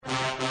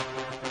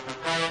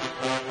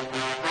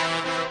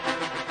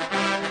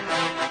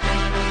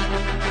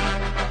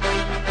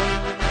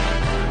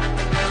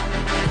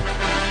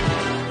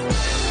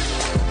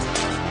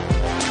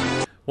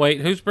Wait,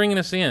 who's bringing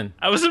us in?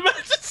 I was about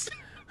to say,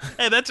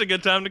 hey, that's a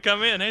good time to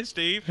come in. Hey,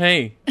 Steve.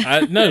 Hey,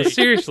 no,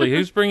 seriously,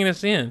 who's bringing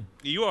us in?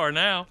 You are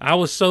now. I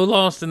was so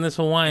lost in this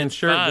Hawaiian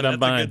shirt Fine, that I'm that's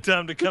buying. a good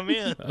time to come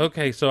in.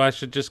 Okay, so I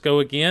should just go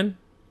again?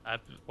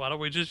 Why don't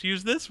we just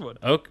use this one?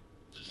 Okay.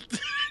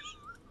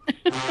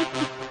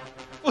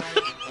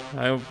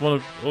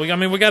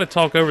 we got to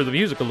talk over the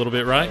music a little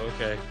bit, right?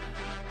 Okay.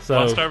 So,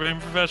 I'll start being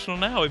professional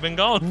now. We've been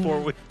gone 4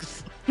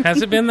 weeks.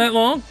 has it been that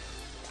long?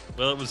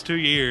 Well, it was 2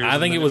 years. I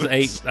think it was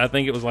 8. I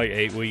think it was like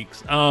 8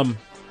 weeks.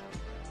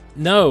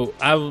 No,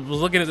 I was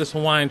looking at this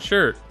Hawaiian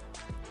shirt,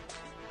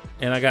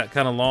 and I got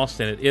kind of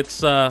lost in it.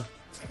 It's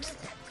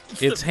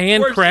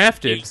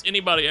handcrafted. Worst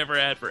anybody ever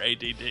had for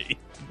ADD.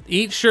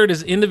 Each shirt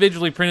is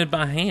individually printed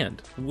by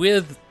hand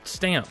with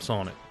stamps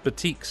on it.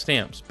 Batik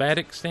stamps.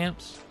 Batik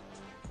stamps.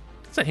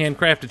 It's a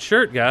handcrafted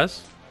shirt,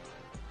 guys.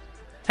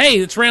 Hey,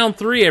 it's round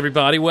 3,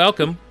 everybody.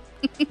 Welcome.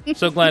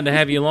 So glad to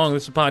have you along.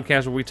 This is a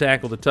podcast where we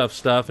tackle the tough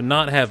stuff and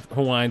not have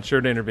Hawaiian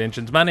shirt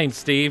interventions. My name's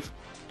Steve.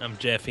 I'm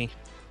Jeffy.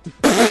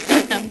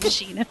 I'm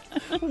Sheena.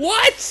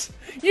 What?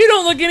 You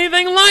don't look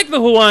anything like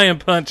the Hawaiian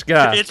Punch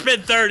guy. It's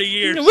been 30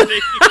 years,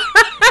 Steve.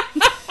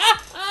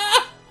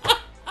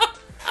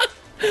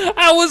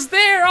 I was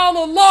there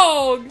all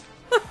along.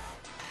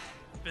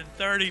 It's been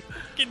 30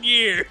 fucking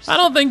years. I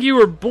don't think you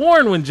were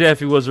born when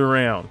Jeffy was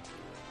around.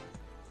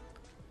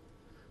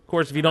 Of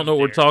course, if you don't know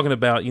what we're talking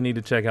about, you need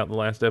to check out the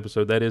last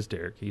episode. That is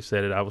Derek. He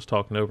said it. I was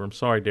talking over him.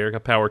 Sorry, Derek. I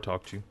power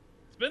talked you.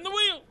 Spin the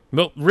wheel.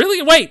 Well,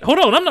 really? Wait, hold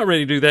on. I'm not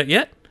ready to do that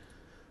yet.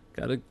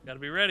 Gotta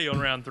be ready on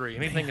round 3.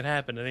 Anything can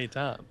happen at any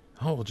time.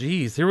 Oh,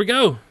 geez. Here we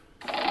go.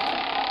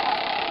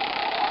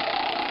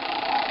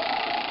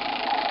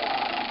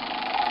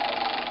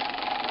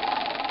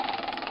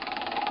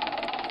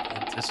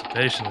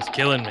 Anticipation is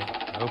killing me.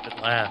 I hope it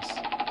lasts.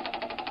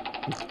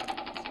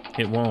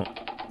 It won't.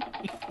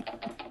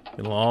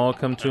 It'll all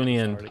come to an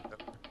end.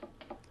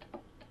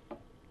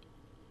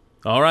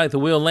 All right, the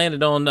wheel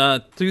landed on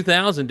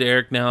 2000,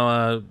 Derek.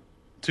 Now,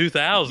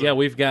 2000. yeah,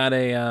 we've got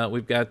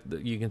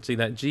you can see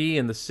that G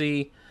and the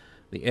C,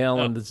 the L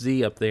and the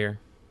Z up there.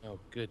 Oh,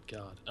 good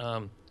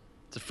God.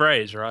 It's a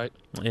phrase, right?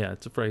 Yeah,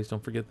 it's a phrase.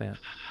 Don't forget that.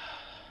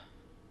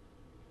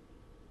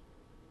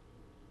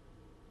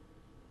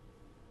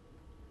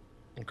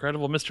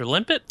 Incredible Mr.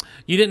 Limpet?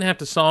 You didn't have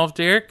to solve,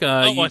 Derek.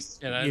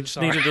 You just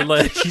needed a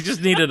letter. You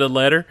just needed a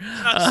letter.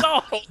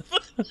 Solved.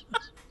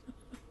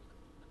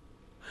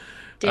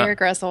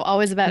 Derek Russell,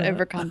 always about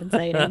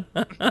overcompensating.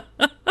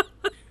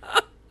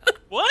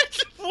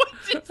 What? What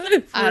is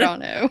it? I don't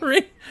know.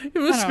 It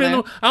was I don't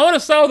know. I want to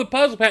solve the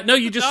puzzle, Pat. No,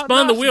 you just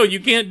spun the wheel.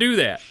 You can't do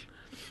that.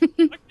 Why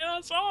can't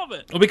I solve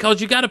it? Well, because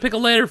you got to pick a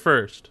letter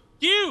first.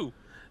 Q.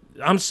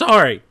 I'm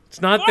sorry.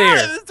 It's not Why?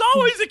 there. It's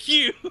always a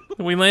Q.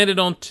 We landed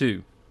on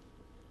 2.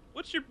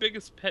 What's your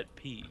biggest pet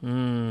peeve?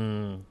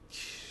 I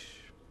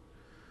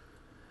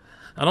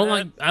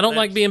don't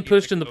like being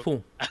pushed in the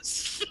pool.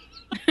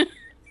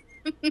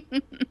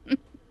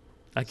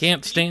 I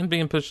can't stand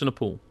being pushed in a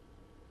pool.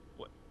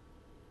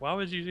 Why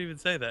would you even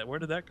say that? Where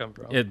did that come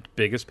from?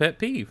 Biggest pet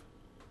peeve.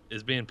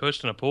 Is being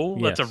pushed in a pool?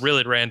 Yes. That's a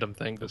really random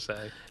thing to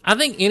say. I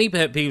think any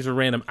pet peeves are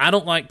random. I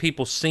don't like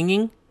people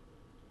singing.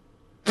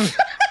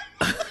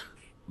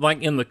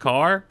 Like in the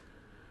car.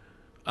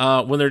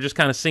 When they're just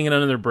kind of singing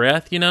under their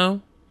breath, you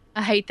know?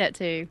 I hate that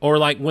too. Or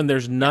like when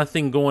there's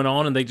nothing going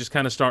on and they just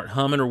kind of start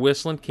humming or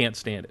whistling. Can't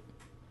stand it.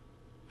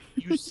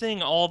 You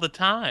sing all the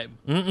time.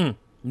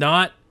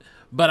 Not,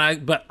 but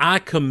I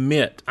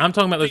commit. I'm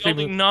talking about those The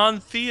people. only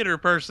non-theater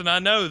person I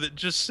know that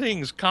just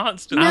sings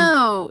constantly.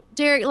 No,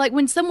 Derek, like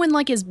when someone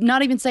like is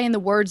not even saying the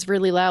words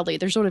really loudly,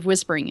 they're sort of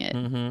whispering it.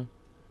 Mm-hmm.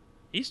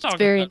 He's talking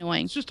very about,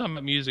 annoying. He's just talking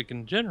about music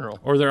in general.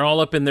 Or they're all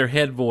up in their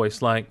head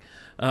voice, like,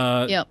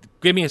 Yep.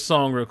 give me a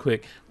song real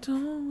quick.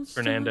 Don't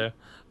Fernando. stop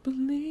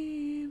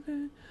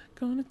believing,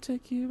 gonna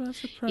take you by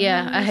surprise.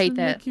 Yeah, I hate and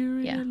that. Make you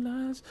Yeah.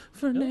 realize,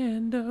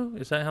 Fernando.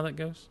 Is that how that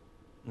goes?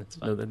 That's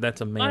No, fine.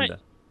 that's Amanda.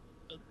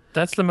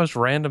 That's the most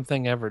random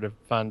thing ever to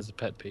find as a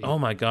pet peeve. Oh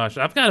my gosh,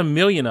 I've got a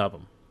million of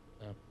them.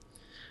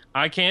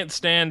 I can't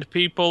stand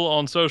people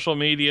on social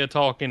media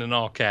talking in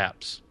all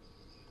caps.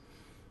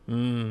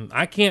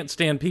 I can't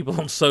stand people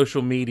on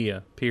social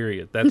media.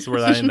 Period. That's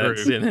where I end that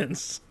True.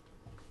 sentence.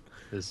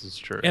 This is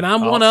true. And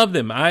I'm one of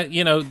them. I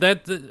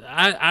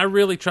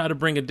really try to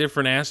bring a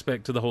different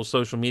aspect to the whole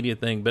social media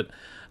thing, but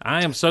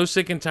I am so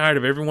sick and tired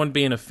of everyone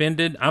being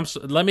offended.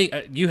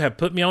 You have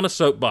put me on a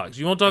soapbox.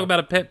 You want to talk about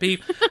a pet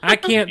peeve? I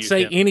can't Mute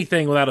say him.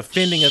 anything without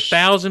offending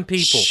 1,000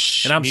 people,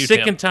 and I'm Mute sick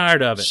him. and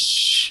tired of it.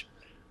 Shh.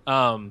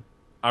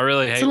 I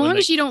really hate So when long they-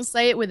 as you don't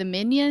say it with a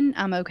minion,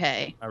 I'm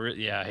okay. I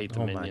hate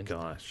the Oh minions. my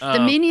gosh. The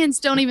minions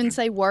don't even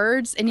say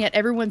words, and yet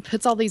everyone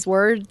puts all these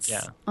words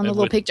Yeah, on they the little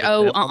wouldn't picture. put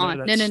Oh, that on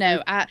there.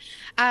 no. That's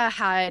I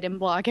hide and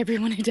block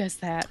everyone who does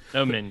that.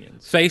 No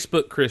minions.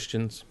 Facebook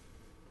Christians.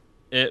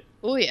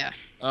 Oh, yeah.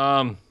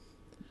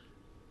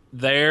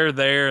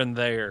 There, and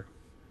there.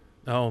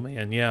 Oh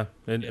man, yeah,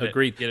 Get it-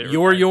 agreed. get it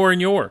Your, right. your, and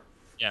your.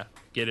 Yeah,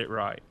 get it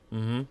right.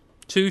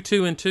 2,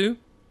 2, and 2.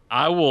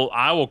 I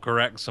will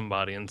correct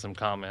somebody in some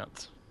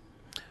comments.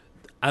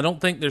 I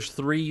don't think there's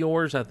 3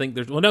 yours. I think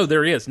there's... Well, no,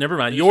 there is. Never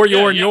mind. Your,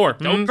 and your.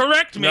 Don't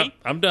correct me. No,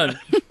 I'm done.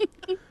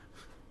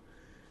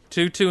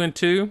 2, 2, and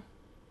 2.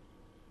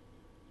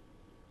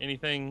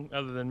 Anything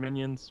other than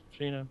Minions,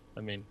 Sheena?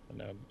 I mean, I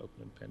know I'm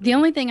opening Pandora. The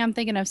only thing I'm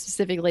thinking of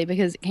specifically,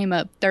 because it came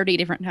up 30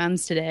 different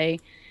times today,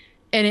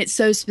 and it's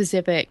so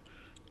specific,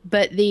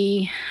 but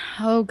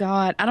oh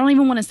God, I don't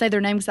even want to say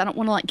their name because I don't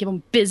want to give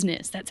them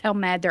business. That's how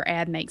mad their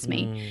ad makes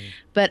me.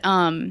 But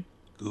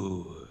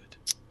Good.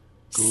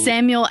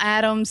 Samuel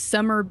Adams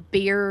summer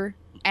beer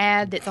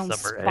ad that's on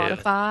Summer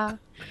Spotify,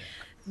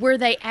 where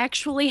they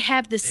actually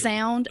have the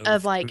sound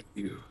of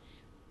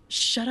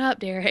shut up,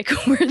 Derek.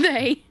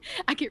 I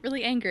get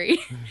really angry,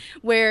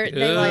 where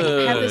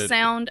they have the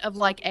sound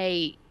of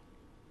a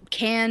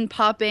can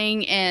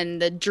popping and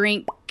the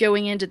drink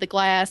going into the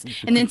glass,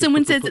 and then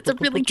someone says it's a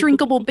really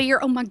drinkable beer.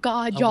 Oh my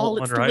God,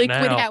 y'all, it's right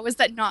liquid. now. How is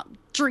that not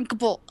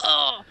drinkable?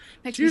 Oh,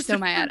 makes me so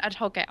mad. I'd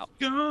Hulk out.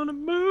 Gonna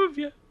move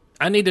you.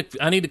 I need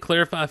to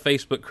clarify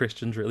Facebook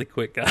Christians really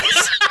quick,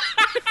 guys.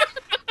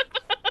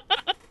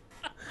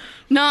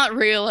 Not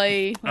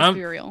really. Let's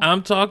be real.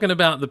 I'm talking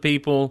about the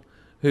people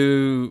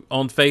who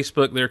on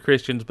Facebook they're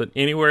Christians, but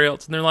anywhere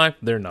else in their life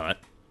they're not.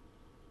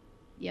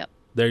 Yep.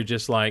 They're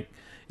just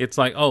it's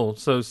like, oh,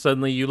 so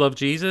suddenly you love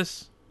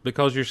Jesus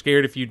because you're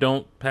scared if you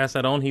don't pass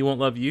that on, he won't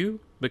love you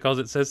because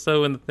it says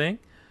so in the thing.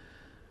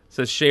 It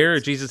says share or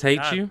Jesus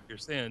hates you. Your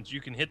sins, you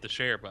can hit the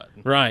share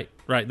button. Right.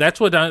 That's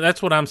what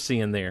I'm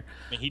seeing there.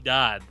 I mean, he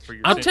died for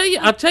your I'll sins.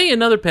 tell you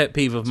another pet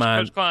peeve of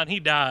mine. Coach Klein,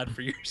 he died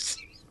for your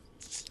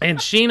sins. And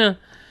Sheena,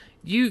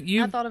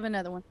 I thought of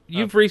another one.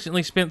 You've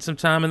recently spent some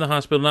time in the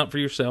hospital, not for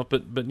yourself,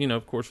 but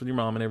of course with your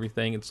mom and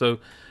everything. And so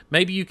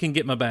maybe you can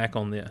get my back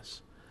on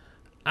this.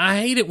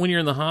 I hate it when you're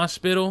in the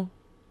hospital,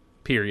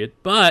 period.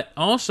 But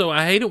also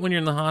I hate it when you're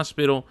in the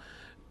hospital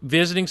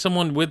visiting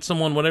someone, with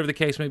someone, whatever the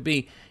case may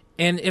be.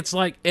 And it's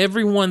like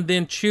everyone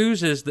then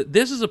chooses that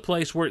this is a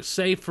place where it's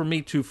safe for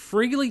me to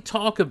freely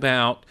talk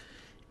about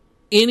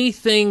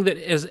anything that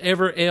has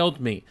ever ailed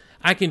me.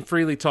 I can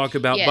freely talk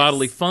about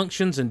bodily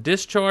functions and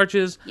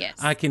discharges. Yes.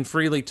 I can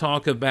freely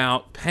talk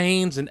about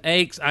pains and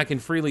aches. I can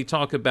freely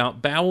talk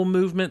about bowel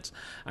movements.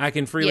 I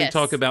can freely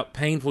talk about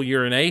painful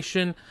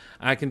urination.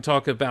 I can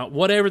talk about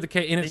whatever the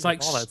case. And it's like,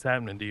 if all that's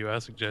happening to you, I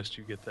suggest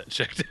you get that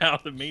checked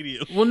out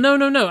immediately. well,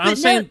 no. I'm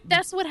saying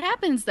that's what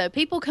happens though.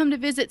 People come to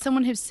visit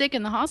someone who's sick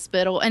in the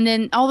hospital, and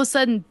then all of a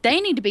sudden they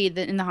need to be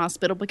in the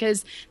hospital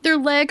because their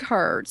leg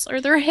hurts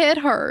or their head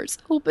hurts.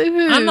 Oh,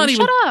 boo-hoo.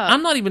 Shut up.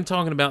 I'm not even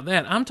talking about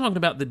that. I'm talking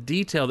about the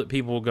detail that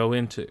people will go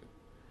into.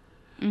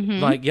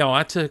 Like,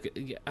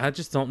 I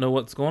just don't know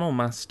what's going on.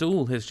 My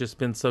stool has just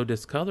been so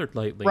discolored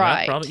lately.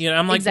 Right.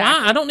 I'm like,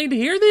 why? I don't need to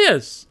hear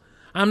this.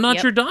 I'm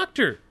not your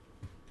doctor.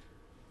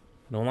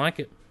 I don't like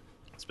it.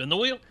 Spin the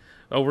wheel.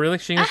 Oh, really?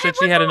 Sheena said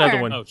she had another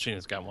one. Oh,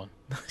 Sheena's got one.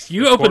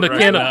 You opened a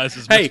can of...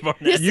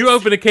 you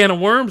opened a can of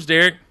worms,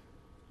 Derek.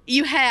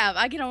 You have.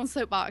 I get on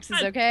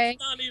soapboxes, okay?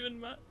 Not even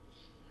my...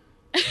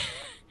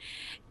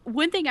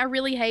 One thing I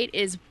really hate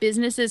is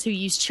businesses who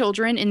use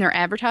children in their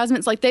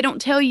advertisements. Like, they don't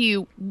tell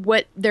you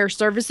what their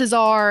services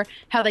are,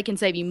 how they can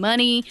save you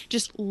money.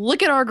 Just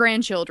look at our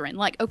grandchildren.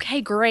 Like, okay,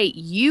 great.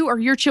 You or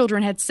your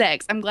children had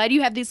sex. I'm glad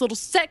you have these little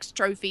sex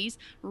trophies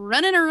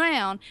running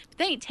around. But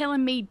they ain't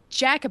telling me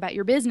jack about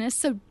your business,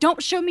 so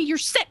don't show me your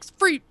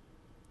sex-free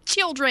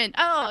children.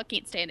 Oh, I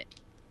can't stand it.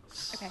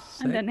 Okay,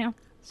 I'm done now.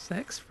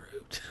 Sex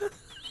fruit.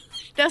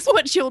 That's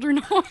what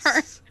children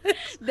are.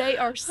 They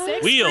are sex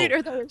fruit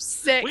or they're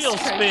sex wheel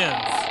trophies. spins.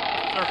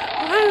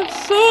 I am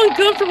so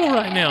uncomfortable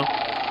right now.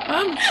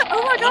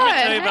 Oh my God! Let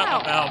me tell you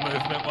about the bowel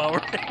movement while we're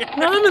here.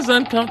 I'm as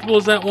uncomfortable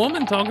as that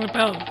woman talking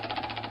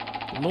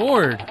about.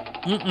 Lord,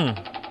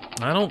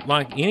 I don't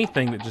like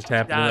anything that just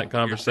happened in that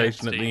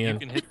conversation at the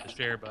end. You can hit the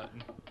share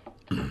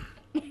button.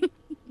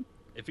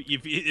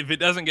 If it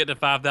doesn't get to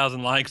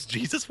 5,000 likes,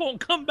 Jesus won't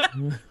come back.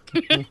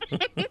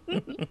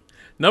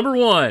 Number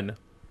 1.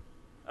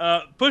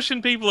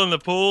 Pushing people in the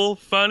pool,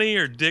 funny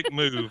or dick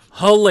move?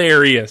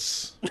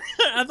 Hilarious.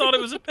 I thought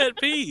it was a pet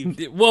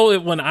peeve. Well,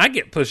 when I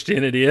get pushed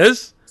in, it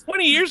is.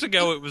 20 years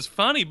ago, it was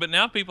funny, but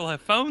now people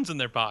have phones in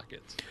their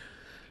pockets.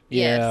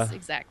 Yes,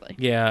 exactly.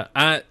 Yeah,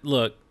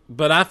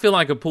 but I feel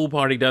like a pool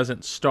party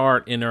doesn't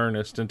start in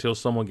earnest until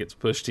someone gets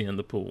pushed in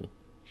the pool.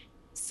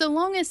 So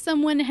long as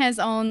someone has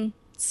on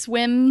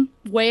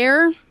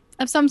swimwear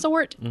of some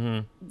sort,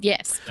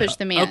 yes, push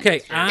them in. Okay,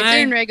 if they're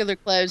in regular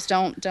clothes,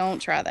 don't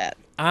try that.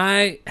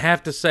 I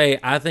have to say,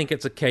 I think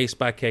it's a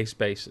case-by-case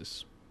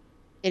basis.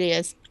 It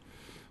is.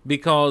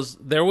 Because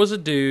there was a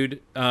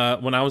dude,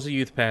 when I was a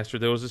youth pastor,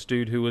 there was this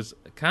dude who was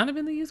kind of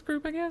in the youth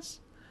group, I guess.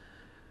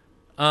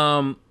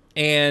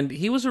 And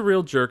he was a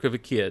real jerk of a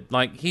kid.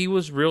 Like, he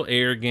was real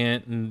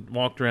arrogant and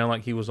walked around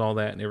like he was all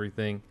that and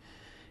everything.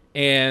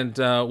 And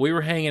we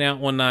were hanging out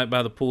one night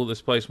by the pool at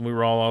this place when we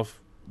were all off,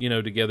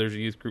 together as a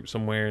youth group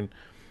somewhere.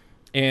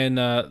 And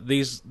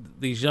these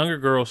younger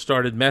girls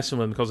started messing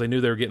with him because they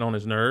knew they were getting on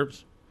his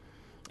nerves.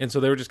 And so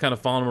they were just kind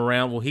of following him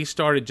around. Well, he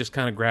started just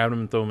kind of grabbing him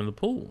and throwing him in the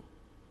pool.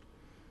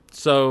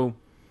 So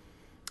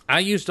I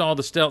used all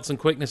the stealths and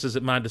quicknesses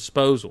at my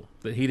disposal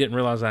that he didn't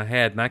realize I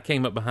had, and I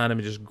came up behind him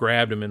and just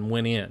grabbed him and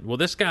went in. Well,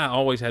 this guy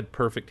always had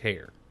perfect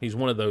hair. He's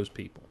one of those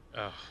people.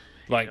 Oh,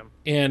 Like,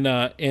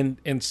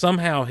 and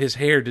somehow his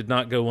hair did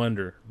not go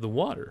under the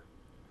water.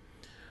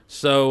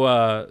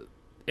 So,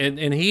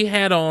 and he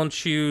had on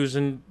shoes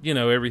and,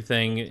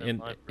 everything,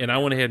 and I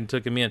went ahead and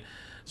took him in.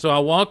 So I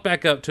walked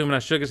back up to him and I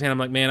shook his hand. I'm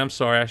like, man, I'm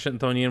sorry. I shouldn't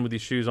throw you in with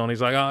these shoes on.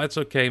 He's like, oh, it's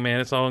okay,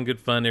 man. It's all in good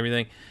fun and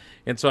everything.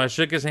 And so I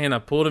shook his hand, I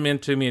pulled him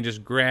into me and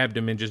just grabbed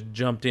him and just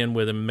jumped in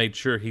with him and made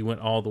sure he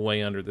went all the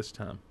way under this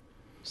time.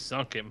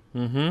 Sunk him.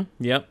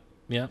 Mm-hmm. Yep.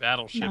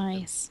 Battleship.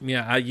 Nice.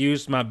 Yeah, I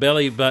used my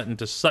belly button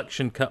to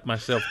suction cup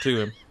myself to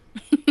him.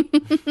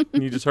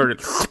 You just heard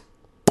it.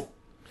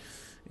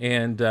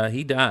 And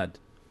he died.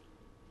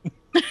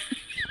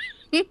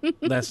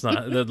 That's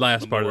not the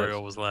last part of Memorial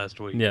that. was last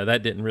week. Yeah,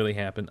 that didn't really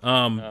happen.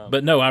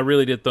 But no, I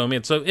really did throw him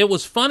in. So it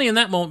was funny in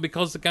that moment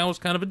because the guy was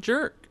kind of a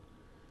jerk.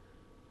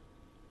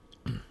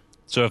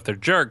 So if they're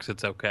jerks,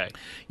 it's okay.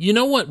 You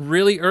know what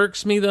really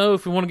irks me, though,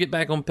 if we want to get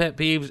back on pet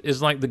peeves,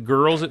 is like the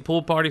girls at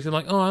pool parties who are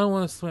like, oh, I don't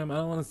want to swim,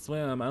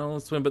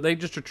 but they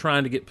just are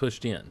trying to get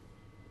pushed in.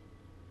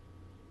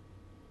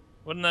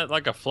 Wasn't that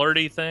like a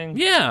flirty thing?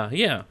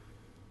 Yeah.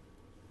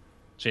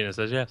 Sheena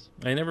says yes.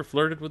 They never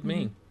flirted with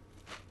me.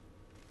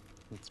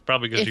 It's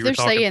probably because If you were they're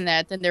talking. saying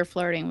that, then they're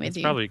flirting with It's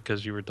you. probably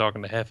because you were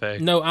talking to Hefe.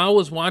 No, I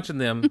was watching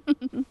them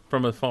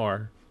from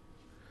afar.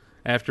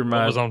 After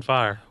What was on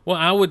fire? Well,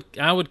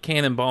 I would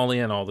cannonball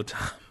in all the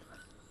time.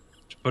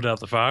 To put out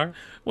the fire?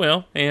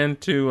 Well, and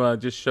to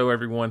just show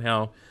everyone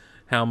how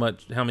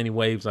many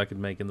waves I could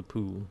make in the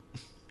pool.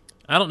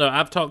 I don't know.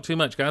 I've talked too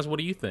much, guys. What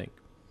do you think?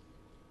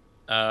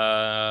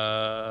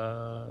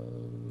 Sheena?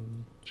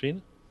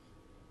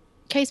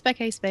 Case by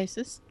case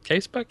basis.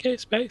 Case by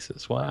case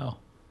basis. Wow.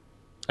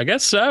 I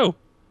guess so.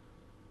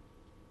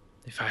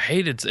 If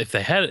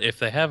they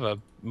have a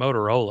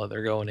Motorola,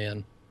 they're going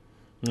in.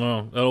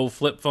 Oh, that old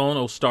flip phone,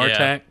 old StarTAC.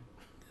 Yeah.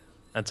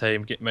 I'd tell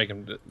him get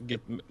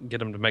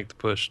them to make the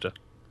push to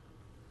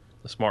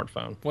the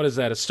smartphone. What is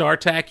that? A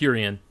StarTAC? You're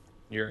in.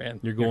 You're in.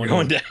 You're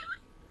going down.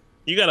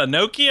 You got a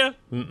Nokia?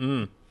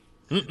 Mm-mm.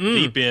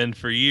 Deep end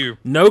for you.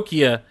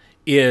 Nokia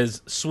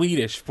is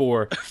Swedish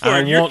for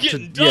I you're want to.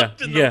 getting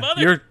dunked in the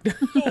mother You're.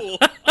 pool.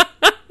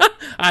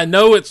 I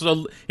know it's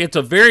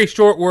a very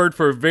short word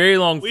for a very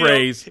long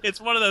phrase. It's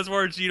one of those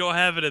words you don't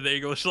have it in the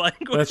English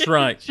language. That's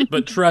right.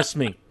 But trust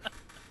me,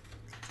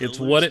 it's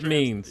what it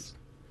means.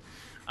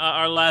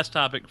 Our last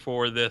topic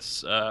for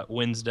this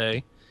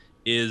Wednesday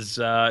is: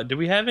 do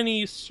we have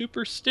any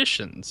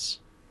superstitions?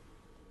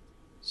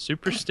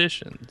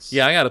 Superstitions.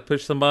 Yeah, I got to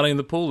push somebody in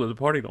the pool or the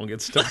party don't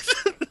get started.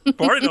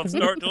 Party don't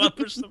start till I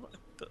push somebody.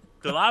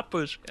 Till I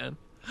push again.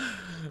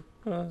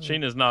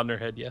 Sheena's nodding her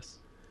head yes.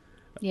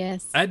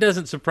 Yes. That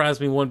doesn't surprise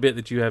me one bit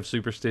that you have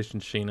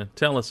superstitions, Sheena.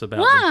 Tell us about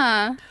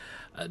them.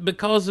 Why?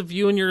 Because of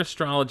you and your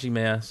astrology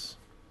mess.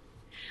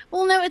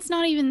 Well, no, it's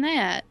not even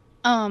that.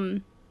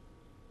 I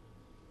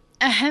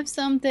have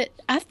some that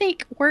I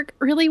think work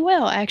really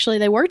well. Actually,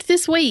 they worked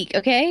this week.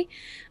 Okay.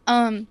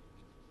 I'll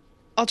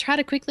try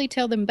to quickly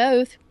tell them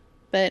both,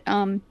 but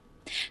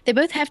they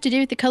both have to do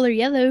with the color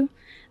yellow.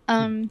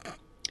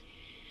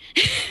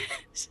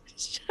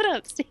 Shut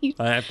up, Steve.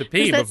 I have to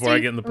pee Was that before I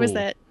Steve, get in the or pool. was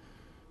that?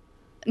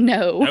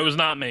 No. That was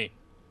not me.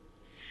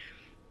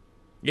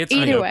 It's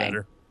Either I know way.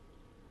 better.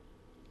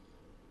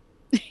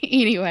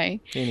 Anyway,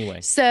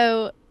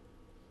 so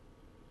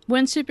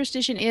one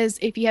superstition is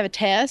if you have a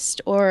test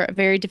or a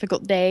very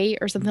difficult day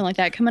or something like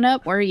that coming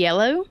up, wear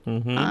yellow.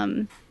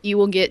 Mm-hmm. You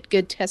will get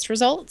good test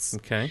results.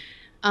 Okay.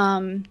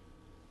 And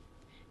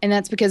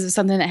that's because of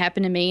something that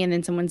happened to me. And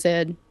then someone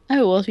said,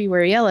 oh, well, if you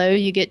wear yellow,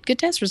 you get good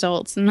test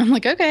results. And I'm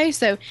like, okay.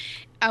 So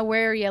I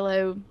wear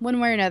yellow one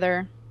way or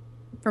another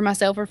for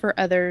myself or for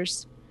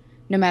others,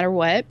 no matter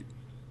what.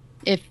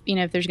 If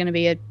there's going to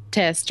be a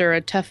test or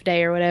a tough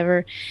day or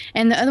whatever.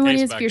 And the other one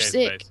is if you're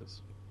sick.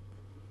 Basis.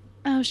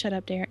 Oh, shut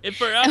up, Derek.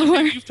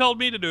 You've told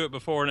me to do it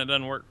before, and it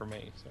doesn't work for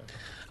me. So.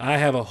 I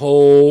have a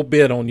whole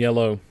bit on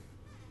yellow.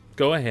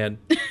 Go ahead.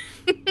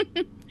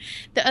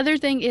 The other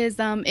thing is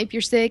if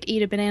you're sick,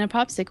 eat a banana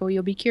popsicle.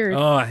 You'll be cured.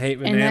 Oh, I hate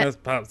bananas,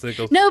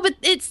 popsicles. No, but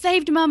it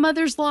saved my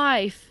mother's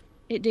life.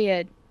 It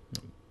did.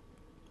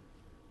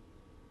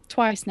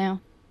 Twice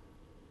now.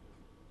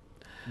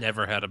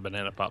 Never had a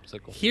banana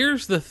popsicle.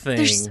 Here's the thing.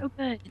 They're so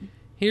good.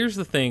 Here's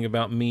the thing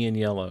about me and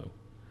yellow.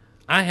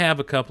 I have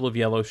a couple of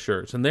yellow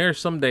shirts, and there are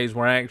some days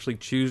where I actually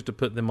choose to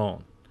put them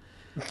on.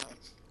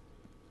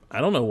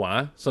 I don't know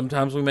why.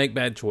 Sometimes we make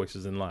bad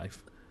choices in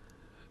life.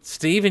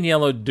 Steve and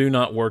yellow do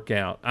not work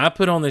out. I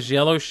put on this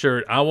yellow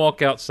shirt, I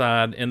walk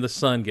outside, and the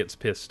sun gets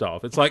pissed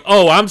off. It's like,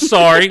 oh, I'm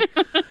sorry.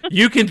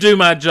 You can do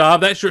my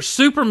job. That shirt.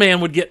 Superman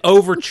would get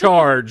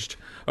overcharged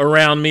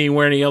around me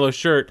wearing a yellow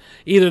shirt.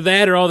 Either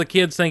that or all the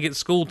kids think it's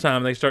school time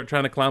and they start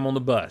trying to climb on the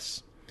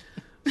bus.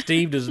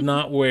 Steve does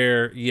not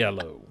wear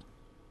yellow.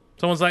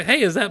 Someone's like,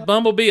 hey, is that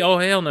Bumblebee? Oh,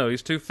 hell no,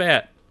 he's too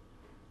fat.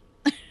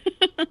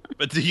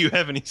 But do you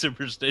have any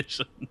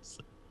superstitions?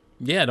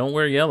 Yeah, don't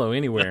wear yellow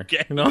anywhere.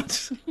 Okay.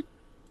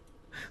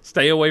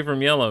 Stay away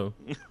from yellow.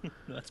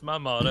 That's my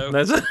motto.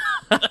 That's.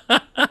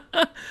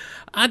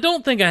 I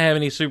don't think I have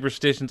any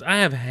superstitions. I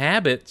have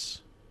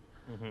habits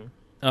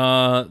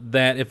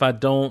that if I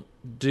don't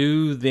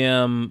do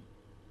them,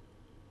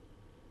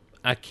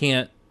 I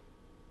can't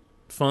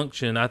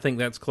function. I think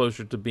that's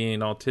closer to being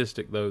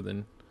autistic though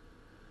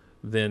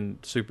than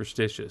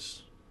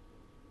superstitious.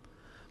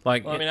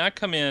 Like, Well, I mean, I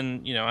come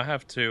in, I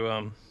have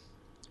to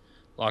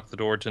lock the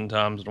door 10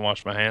 times and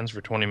wash my hands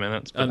for 20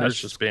 minutes, but that's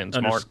just being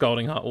under smart.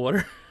 scalding hot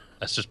water.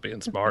 That's just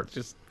being smart.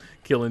 Just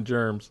killing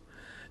germs.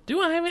 Do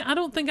I have any? I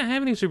don't think I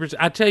have any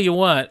superstitions. I tell you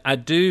what, I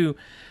do.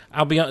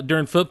 I'll be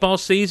during football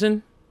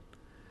season.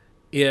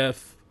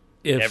 If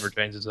Never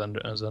changes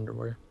his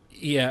underwear.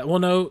 Yeah, well,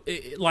 no.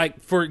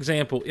 Like, for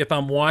example, if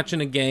I'm watching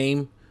a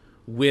game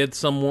with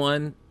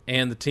someone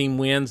and the team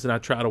wins, then I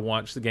try to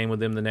watch the game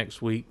with them the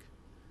next week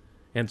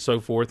and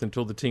so forth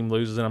until the team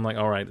loses. And I'm like,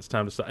 all right, it's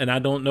time to stop. And I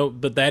don't know,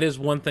 but that is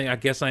one thing I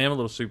guess I am a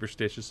little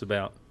superstitious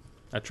about.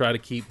 I try to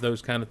keep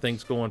those kind of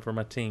things going for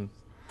my team.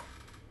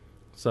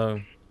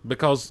 So,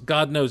 because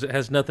God knows it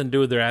has nothing to do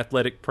with their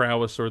athletic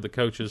prowess or the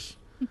coach's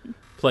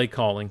play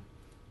calling.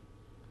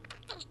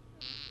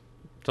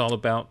 It's all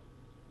about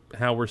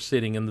how we're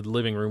sitting in the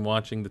living room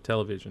watching the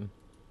television.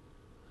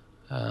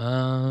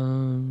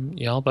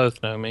 Y'all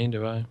both know me,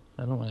 do I?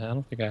 I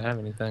don't think I have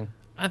anything.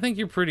 I think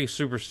you're pretty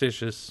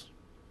superstitious.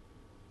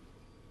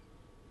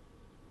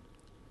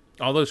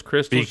 All those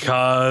crystals.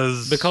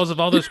 Because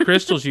of all those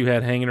crystals you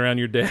had hanging around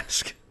your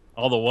desk.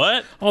 All the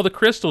what? All the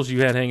crystals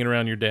you had hanging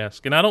around your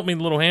desk. And I don't mean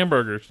little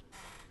hamburgers.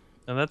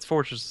 And that's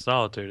Fortress of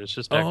Solitude. It's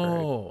just decorating.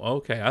 Oh,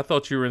 okay. I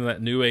thought you were in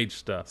that new age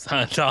stuff.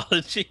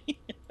 Scientology.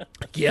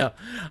 Yeah.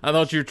 I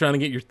thought you were trying to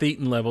get your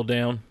thetan level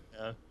down.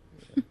 Yeah.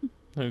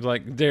 I was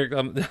like, Derek,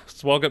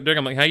 just walk up Derek.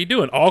 I'm like, how you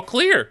doing? All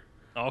clear.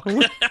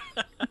 Okay.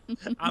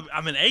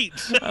 I'm an 8.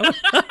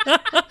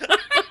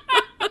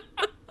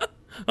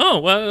 Oh,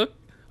 well,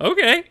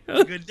 okay.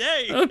 Good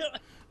day.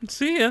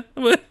 See ya.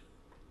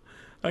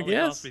 I Only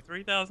guess. cost me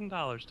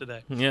 $3,000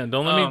 today. Yeah,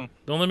 don't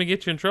let me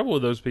get you in trouble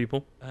with those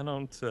people. I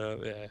don't.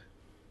 Yeah,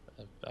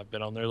 I've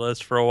been on their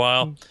list for a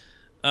while.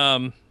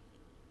 I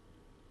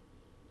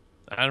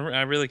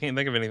really can't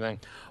think of anything.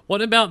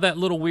 What about that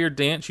little weird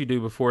dance you do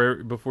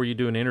before you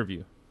do an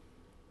interview?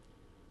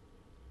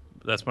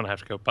 That's when I have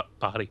to go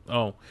potty.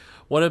 Oh,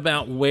 what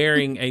about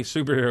wearing a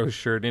superhero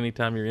shirt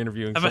anytime you're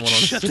interviewing someone on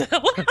Shut the the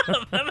hell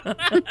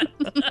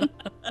up.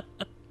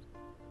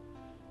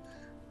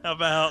 How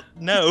about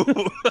no?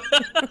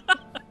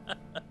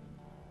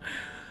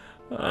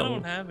 I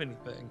don't have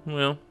anything.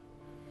 Well,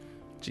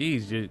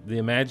 geez, the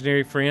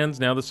imaginary friends,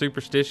 now the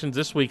superstitions.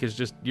 This week is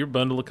just your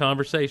bundle of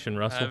conversation,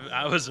 Russell.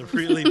 I was a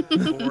really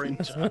boring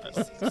child.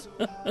 Sorry.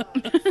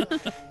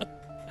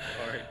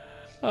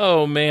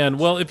 Oh, man.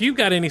 Well, if you've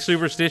got any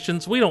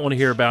superstitions, we don't want to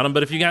hear about them.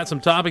 But if you got some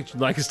topics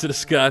you'd like us to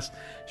discuss,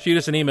 shoot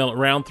us an email at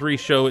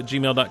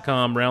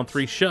round3show@gmail.com,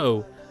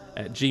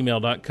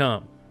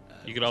 round3show@gmail.com.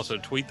 You could also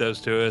tweet those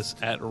to us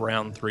at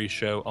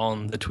Round3Show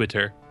on the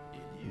Twitter.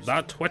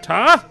 The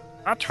Twitter?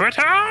 The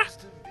Twitter?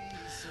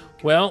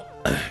 Well,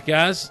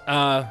 guys,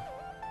 I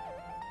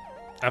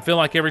feel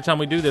like every time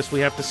we do this, we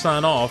have to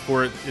sign off,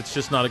 or it's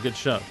just not a good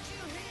show.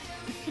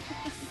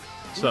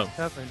 So,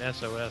 Covering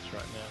SOS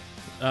right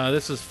now.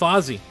 this is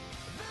Fozzie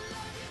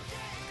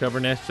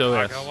covering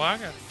SOS. Waka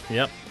waka.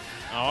 Yep.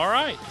 All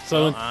right.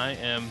 So Well, I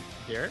am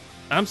Garrett.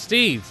 I'm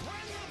Steve.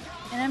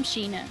 And I'm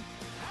Sheena.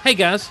 Hey,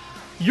 guys,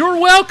 you're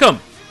welcome.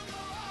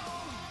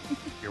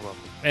 You're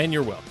welcome. And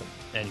you're welcome.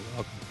 And you're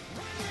welcome.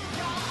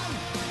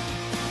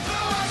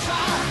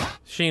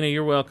 Sheena,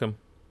 you're welcome.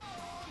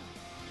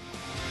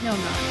 No, I'm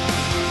not.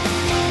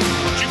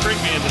 Don't you bring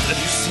me into You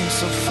this. seem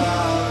so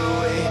far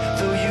away,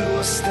 though you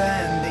are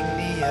standing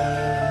near.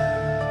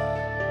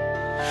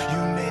 You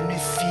made me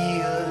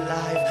feel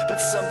alive, but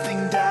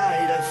something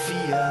died, I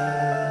fear.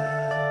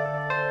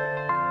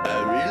 I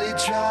really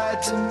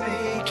tried to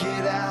make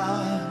it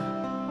out.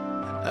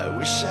 I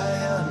wish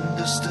I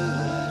understood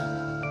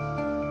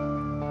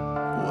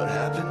what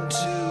happened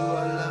to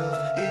our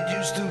love. It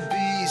used to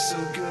be so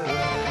good.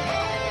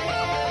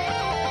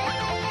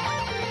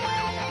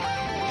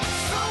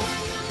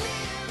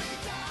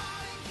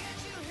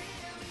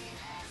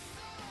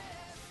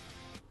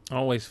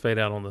 Always fade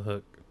out on the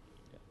hook.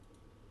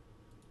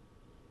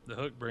 The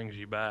hook brings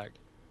you back.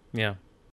 Yeah.